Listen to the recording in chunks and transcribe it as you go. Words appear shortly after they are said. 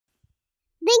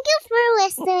Thank you for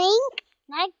listening.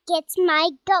 That gets my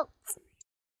goats.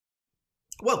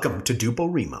 Welcome to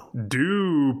DuPoReMo.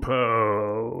 DuPoReMo.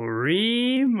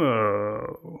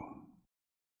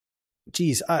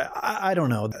 Geez, I don't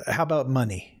know. How about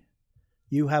money?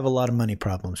 You have a lot of money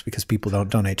problems because people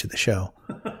don't donate to the show.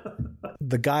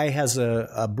 The guy has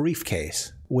a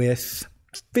briefcase with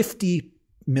 $50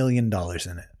 million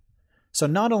in it. So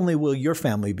not only will your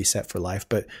family be set for life,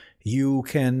 but you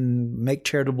can make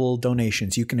charitable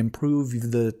donations. You can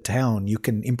improve the town. You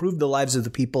can improve the lives of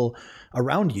the people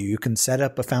around you. You can set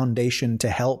up a foundation to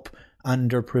help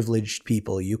underprivileged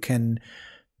people. You can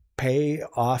pay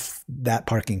off that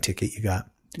parking ticket you got.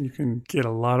 You can get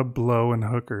a lot of blow and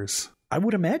hookers. I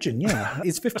would imagine, yeah.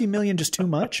 Is 50 million just too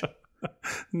much?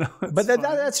 No, but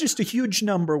that's just a huge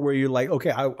number where you're like,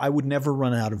 okay, I would never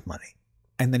run out of money.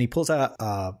 And then he pulls out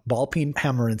a ball-peen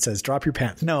hammer and says, drop your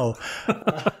pants. No.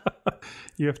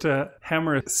 You have to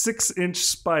hammer a 6-inch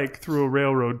spike through a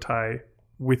railroad tie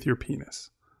with your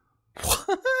penis.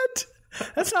 What?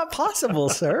 That's not possible,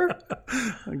 sir.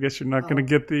 I guess you're not going to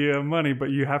get the money,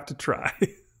 but you have to try.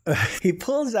 He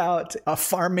pulls out a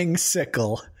farming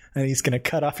sickle and he's going to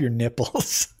cut off your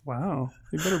nipples. Wow.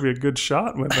 You better be a good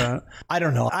shot with that. I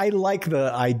don't know. I like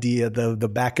the idea, the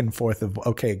back and forth of,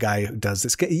 okay, guy who does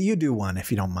this. You do one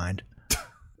if you don't mind.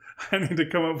 I need to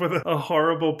come up with a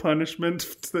horrible punishment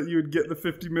so that you would get the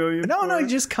 50 million. No, you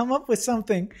just come up with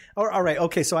something. All right.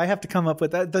 Okay. So I have to come up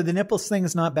with that. The nipples thing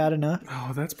is not bad enough.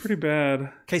 Oh, that's pretty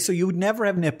bad. Okay. So you would never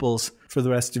have nipples for the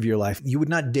rest of your life. You would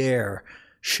not dare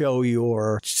show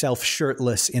yourself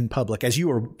shirtless in public, as you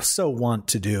were so wont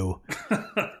to do.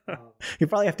 You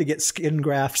probably have to get skin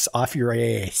grafts off your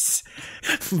ass.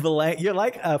 You're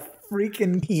like a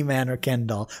freaking He-Man or Ken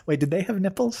doll. Wait, did they have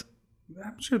nipples?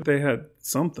 I'm sure they had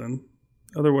something.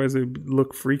 Otherwise, they'd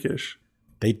look freakish.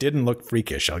 They didn't look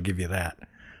freakish, I'll give you that.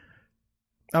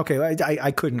 Okay,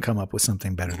 I couldn't come up with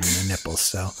something better than the nipples,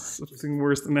 so. Something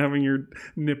worse than having your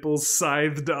nipples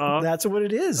scythed off. That's what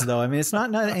it is, though. I mean, it's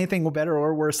not anything better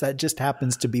or worse. That just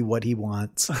happens to be what he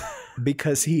wants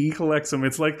because he collects them.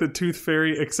 It's like the Tooth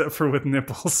Fairy, except for with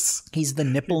nipples. He's the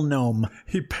nipple gnome.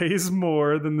 He pays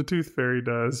more than the Tooth Fairy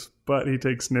does, but he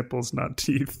takes nipples, not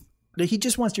teeth. He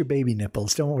just wants your baby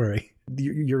nipples. Don't worry.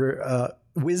 Your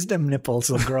wisdom nipples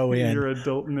will grow in. Your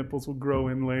adult nipples will grow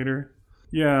in later.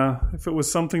 Yeah, if it was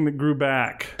something that grew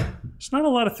back. There's not a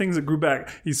lot of things that grew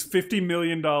back. He's $50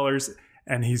 million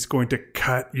and he's going to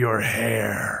cut your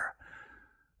hair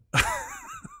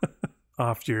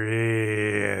off your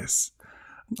ass.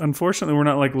 Unfortunately, we're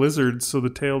not like lizards, so the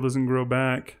tail doesn't grow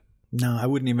back. No, I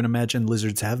wouldn't even imagine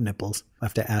lizards have nipples. I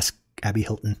have to ask Abby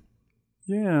Hilton.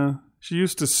 Yeah, she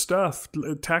used to stuff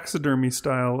taxidermy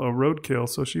style a roadkill,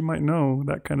 so she might know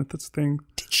that kind of thing.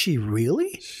 Did she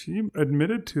really? She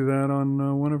admitted to that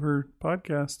on one of her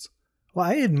podcasts. Well,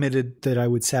 I admitted that I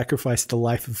would sacrifice the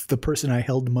life of the person I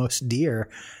held most dear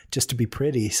just to be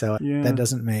pretty. So that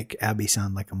doesn't make Abby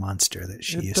sound like a monster that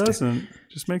she used to. It doesn't.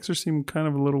 Just makes her seem kind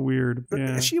of a little weird.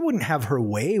 Yeah. She wouldn't have her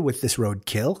way with this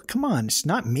roadkill. Come on. It's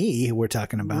not me we're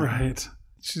talking about. Right.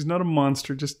 She's not a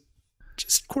monster. Just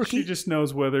quirky. She just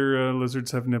knows whether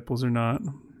lizards have nipples or not.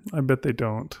 I bet they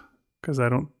don't. Because I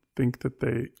don't think that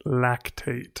they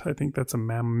lactate. I think that's a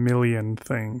mammalian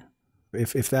thing.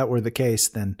 If that were the case,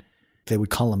 then they would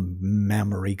call them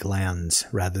mammary glands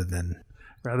rather than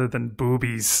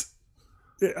boobies.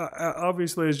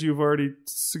 Obviously, as you've already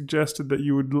suggested that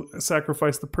you would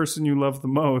sacrifice the person you love the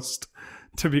most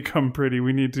to become pretty,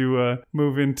 we need to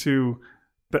move into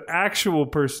the actual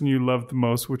person you love the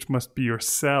most, which must be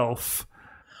yourself.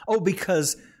 Oh,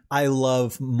 because I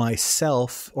love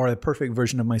myself, or a perfect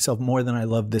version of myself, more than I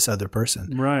love this other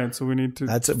person. Right. So we need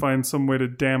to find some way to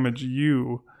damage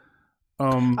you.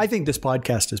 I think this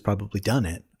podcast has probably done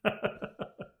it.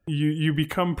 You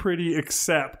become pretty,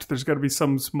 except there's got to be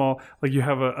some small, like you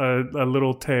have a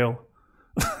little tail.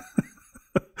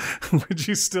 Would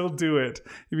you still do it?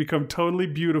 You become totally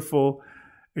beautiful,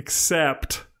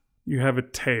 except you have a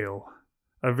tail.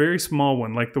 A very small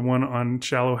one, like the one on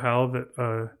Shallow Hal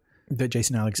that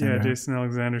Jason Alexander. Yeah, Jason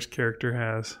Alexander's character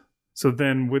has. So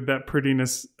then would that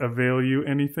prettiness avail you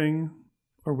anything?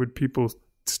 Or would people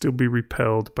still be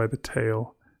repelled by the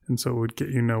tail? And so it would get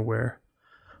you nowhere.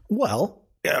 Well,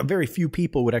 very few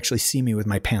people would actually see me with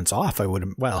my pants off. I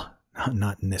would, well,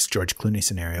 not in this George Clooney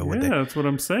scenario, would they? Yeah, that's what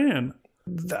I'm saying.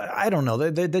 I don't know.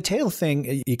 The tail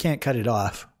thing, you can't cut it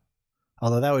off.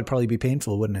 Although that would probably be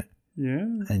painful, wouldn't it? Yeah.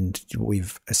 And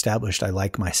we've established I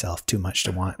like myself too much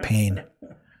to want pain.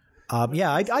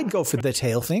 Yeah, I'd go for the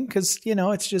tail thing because,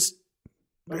 it's just,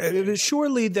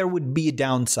 Surely there would be a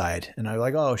downside. And I'm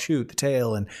like, oh, shoot, the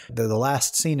tail. And the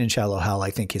last scene in Shallow Hal,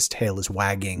 I think his tail is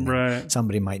wagging. Right.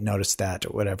 Somebody might notice that or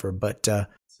whatever. But how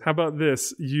about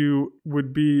this? You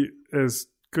would be as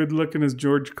good looking as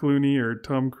George Clooney or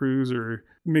Tom Cruise or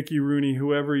Mickey Rooney,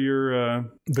 whoever your...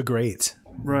 the greats.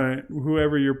 Right.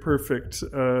 Whoever your perfect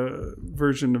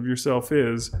version of yourself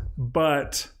is.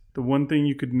 But the one thing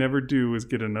you could never do is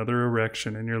get another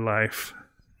erection in your life.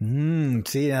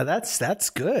 See, now that's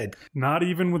good. Not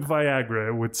even with Viagra,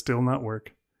 it would still not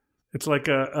work. It's like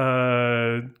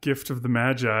a gift of the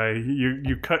Magi.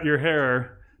 You cut your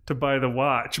hair to buy the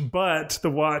watch, but the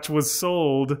watch was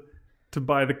sold to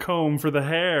buy the comb for the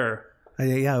hair.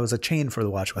 Yeah, it was a chain for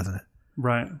the watch, wasn't it?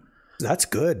 Right. That's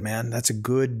good, man. That's a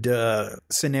good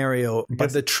scenario.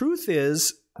 But the truth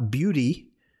is, beauty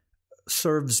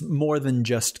serves more than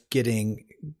just getting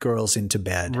girls into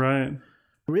bed. Right.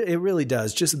 It really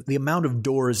does. Just the amount of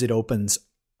doors it opens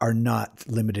are not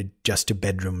limited just to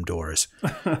bedroom doors.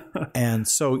 And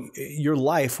so your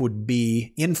life would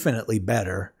be infinitely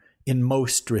better in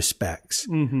most respects.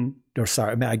 Mm-hmm. Or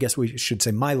sorry, I mean, I guess we should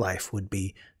say my life would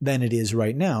be than it is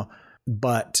right now.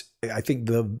 But I think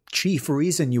the chief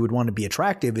reason you would want to be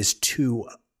attractive is to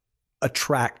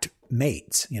attract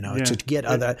mates, to get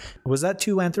other. Was that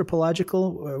too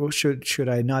anthropological? Should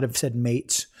I not have said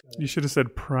mates? You should have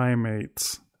said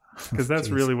primates, because that's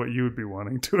really what you would be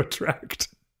wanting to attract.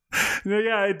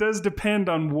 Yeah, it does depend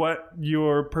on what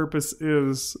your purpose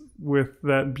is with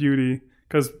that beauty,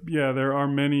 because, there are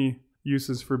many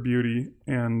uses for beauty,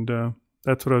 and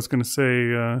that's what I was going to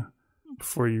say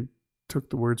before you took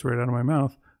the words right out of my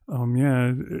mouth.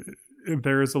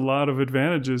 There is a lot of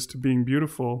advantages to being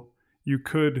beautiful. You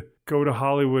could go to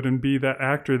Hollywood and be that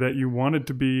actor that you wanted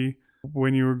to be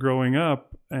when you were growing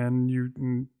up, and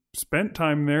you spent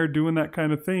time there doing that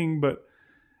kind of thing. But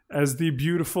as the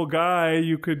beautiful guy,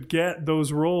 you could get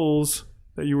those roles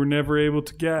that you were never able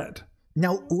to get.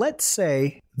 Now, let's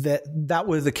say that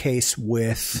was the case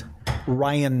with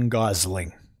Ryan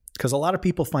Gosling, because a lot of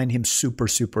people find him super,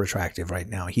 super attractive right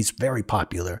now. He's very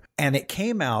popular. And it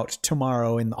came out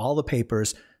tomorrow in all the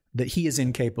papers that he is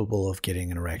incapable of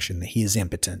getting an erection, that he is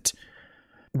impotent.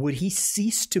 Would he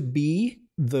cease to be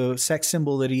the sex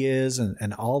symbol that he is,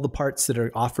 and all the parts that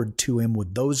are offered to him,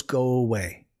 would those go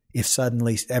away if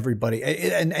suddenly everybody,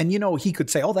 and he could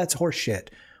say, oh, that's horse shit.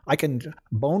 I can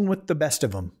bone with the best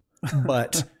of them,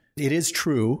 but it is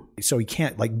true. So he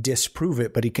can't disprove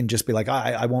it, but he can just be like,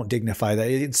 I won't dignify that.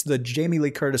 It's the Jamie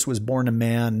Lee Curtis was born a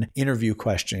man interview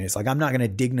question. It's like, I'm not going to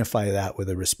dignify that with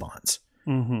a response.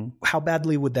 Mm-hmm. How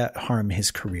badly would that harm his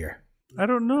career? I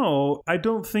don't know. I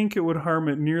don't think it would harm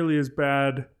it nearly as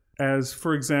bad as,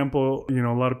 for example, a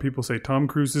lot of people say Tom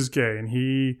Cruise is gay, and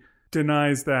he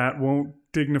denies that, won't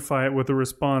dignify it with a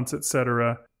response,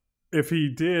 etc. If he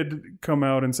did come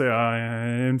out and say,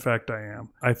 in fact, I am.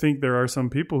 I think there are some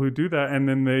people who do that, and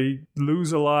then they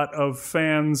lose a lot of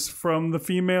fans from the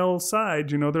female side.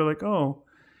 They're like, oh,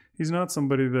 he's not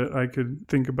somebody that I could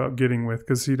think about getting with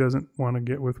because he doesn't want to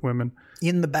get with women.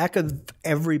 In the back of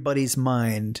everybody's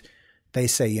mind, they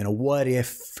say, what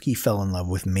if he fell in love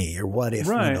with me? Or what if,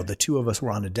 the two of us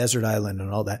were on a desert island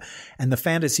and all that? And the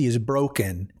fantasy is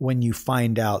broken when you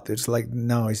find out that it's like,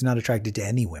 no, he's not attracted to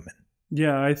any women.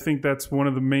 Yeah, I think that's one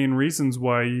of the main reasons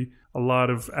why a lot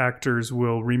of actors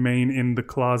will remain in the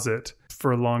closet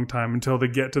for a long time until they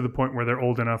get to the point where they're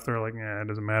old enough. They're like, it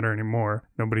doesn't matter anymore.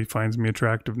 Nobody finds me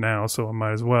attractive now, so I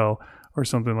might as well, or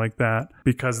something like that,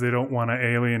 because they don't want to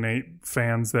alienate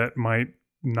fans that might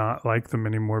not like them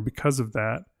anymore because of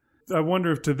that. I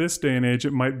wonder if to this day and age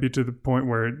it might be to the point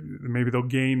where maybe they'll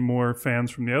gain more fans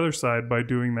from the other side by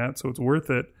doing that, so it's worth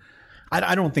it.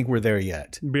 I don't think we're there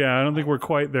yet. Yeah, I don't think we're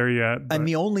quite there yet. And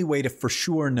the only way to for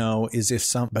sure know is if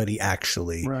somebody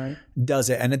actually does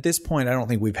it. And at this point, I don't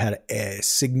think we've had a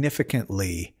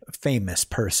significantly famous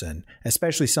person,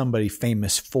 especially somebody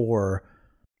famous for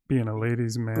being a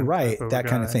ladies' man. Right, that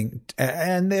kind of thing.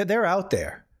 And they're out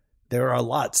there. There are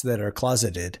lots that are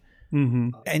closeted. Mm-hmm.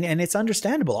 And it's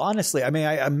understandable, honestly. I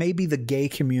mean, maybe the gay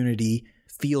community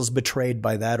feels betrayed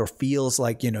by that, or feels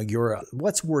like,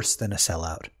 what's worse than a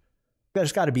sellout?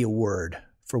 There's got to be a word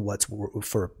for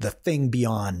the thing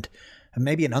beyond. And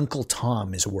maybe an Uncle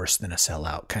Tom is worse than a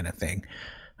sellout kind of thing.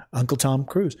 Uncle Tom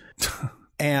Cruise.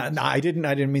 And I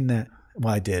didn't mean that.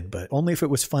 Well, I did, but only if it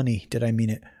was funny did I mean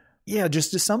it. Yeah,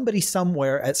 just somebody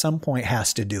somewhere at some point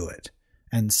has to do it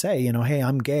and say, hey,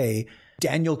 I'm gay.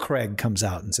 Daniel Craig comes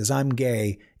out and says, I'm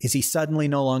gay. Is he suddenly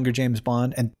no longer James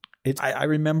Bond? And I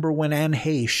remember when Anne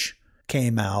Heche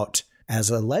came out as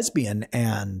a lesbian,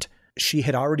 and she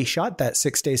had already shot that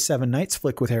 6 Days, 7 Nights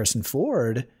flick with Harrison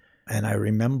Ford. And I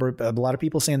remember a lot of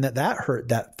people saying that hurt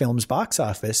that film's box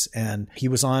office. And he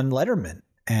was on Letterman.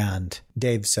 And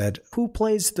Dave said, who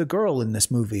plays the girl in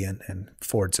this movie? And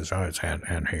Ford says, oh, it's Anne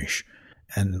Heche.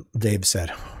 And Dave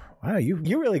said, wow, you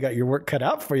really got your work cut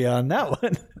out for you on that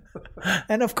one.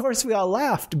 And of course we all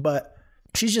laughed, but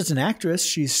she's just an actress.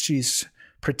 She's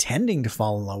pretending to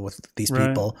fall in love with these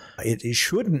people. It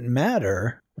shouldn't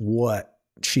matter what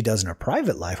she does in her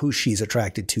private life, who she's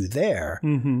attracted to there.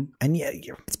 Mm-hmm. And yeah,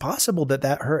 it's possible that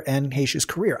hurt Anne Heche's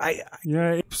career.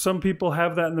 Some people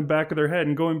have that in the back of their head.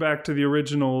 And going back to the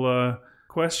original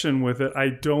question with it, I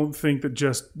don't think that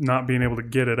just not being able to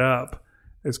get it up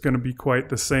is going to be quite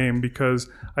the same, because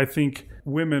I think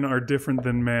women are different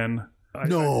than men.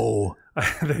 They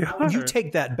are. You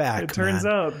take that back. It turns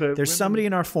out that there's somebody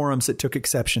in our forums that took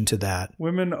exception to that.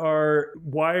 Women are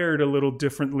wired a little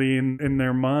differently in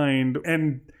their mind.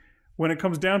 And when it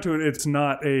comes down to it, it's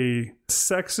not a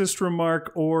sexist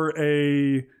remark or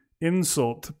a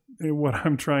insult, what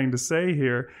I'm trying to say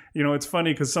here. You know, it's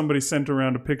funny because somebody sent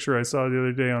around a picture I saw the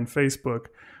other day on Facebook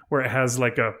where it has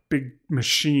like a big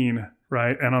machine,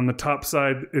 right? And on the top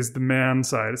side is the man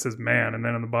side. It says man. And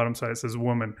then on the bottom side, it says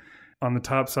woman. On the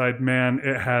top side, man,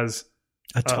 it has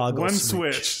a toggle one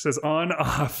switch. It says on,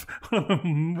 off.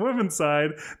 On the women's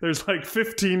side, there's like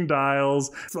 15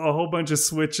 dials, a whole bunch of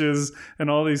switches and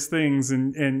all these things.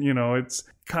 And you know, it's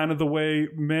kind of the way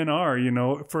men are, you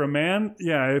know. For a man,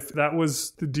 yeah, if that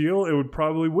was the deal, it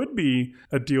would be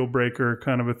a deal breaker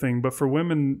kind of a thing. But for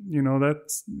women, you know,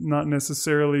 that's not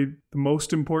necessarily the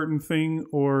most important thing,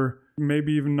 or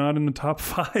maybe even not in the top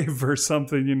 5 or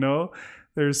something, you know.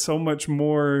 There's so much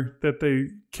more that they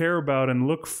care about and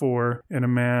look for in a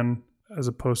man, as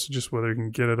opposed to just whether you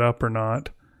can get it up or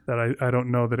not, that I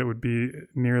don't know that it would be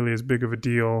nearly as big of a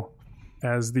deal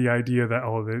as the idea that,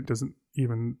 it doesn't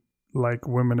even like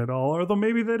women at all. Although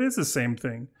maybe that is the same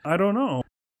thing. I don't know.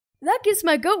 That Gets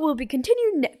My Goat will be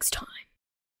continued next time.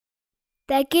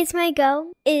 That Gets My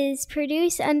Goat is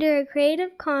produced under a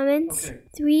Creative Commons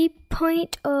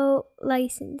 3.0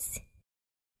 license.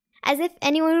 As if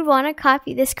anyone would want to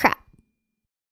copy this crap.